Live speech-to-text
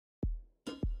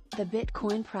The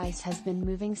Bitcoin price has been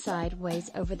moving sideways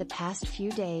over the past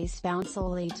few days, bound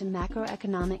solely to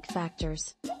macroeconomic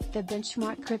factors. The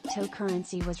benchmark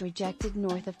cryptocurrency was rejected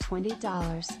north of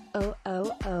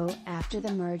 $20,000 after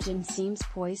the merge and seems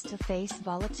poised to face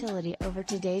volatility over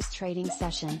today's trading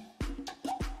session.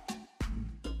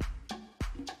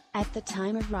 At the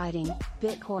time of writing,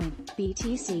 Bitcoin,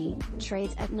 BTC,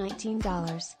 trades at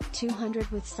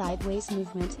 $19,200 with sideways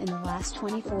movement in the last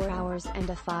 24 hours and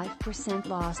a 5%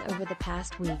 loss over the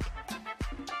past week.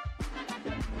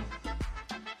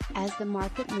 As the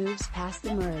market moves past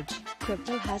the merge,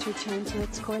 crypto has returned to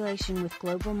its correlation with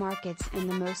global markets and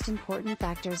the most important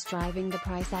factors driving the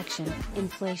price action,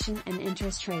 inflation and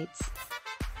interest rates.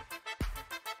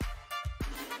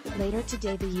 Later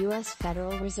today, the U.S.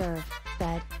 Federal Reserve,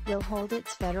 Fed, will hold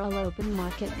its Federal Open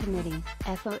Market Committee,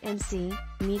 FOMC,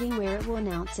 meeting where it will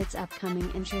announce its upcoming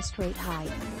interest rate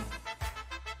hike.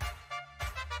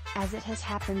 As it has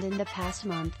happened in the past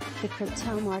month, the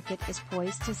crypto market is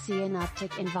poised to see an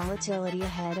uptick in volatility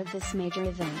ahead of this major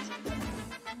event.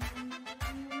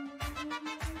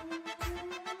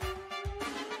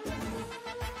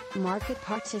 Market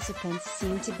participants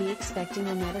seem to be expecting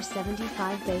another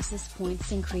 75 basis points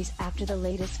increase after the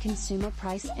latest Consumer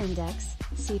Price Index,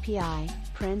 CPI,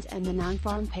 print and the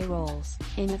Non-Farm Payrolls,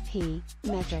 NFP,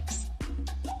 metrics.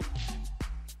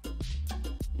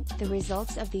 The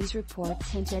results of these reports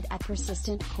hinted at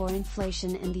persistent core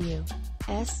inflation in the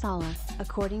U.S. dollar,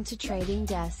 according to trading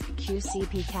desk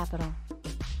QCP Capital.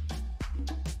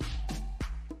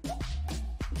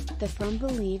 The firm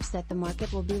believes that the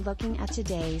market will be looking at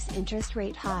today's interest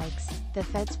rate hikes, the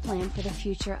Fed's plan for the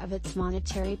future of its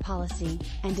monetary policy,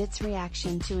 and its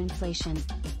reaction to inflation.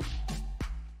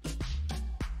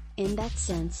 In that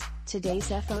sense, today's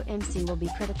FOMC will be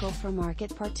critical for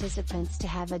market participants to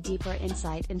have a deeper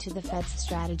insight into the Fed's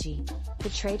strategy. The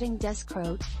trading desk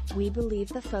wrote, "We believe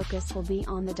the focus will be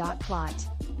on the dot plot.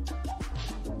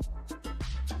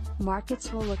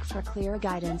 Markets will look for clear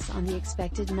guidance on the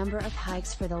expected number of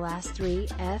hikes for the last 3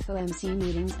 FOMC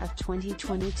meetings of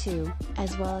 2022,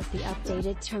 as well as the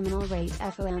updated terminal rate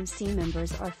FOMC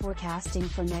members are forecasting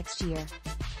for next year."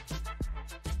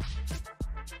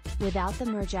 Without the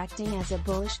merge acting as a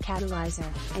bullish catalyzer,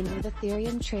 and with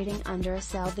Ethereum trading under a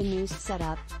sell-the-news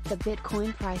setup, the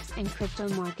Bitcoin price and crypto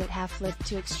market have flipped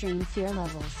to extreme fear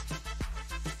levels.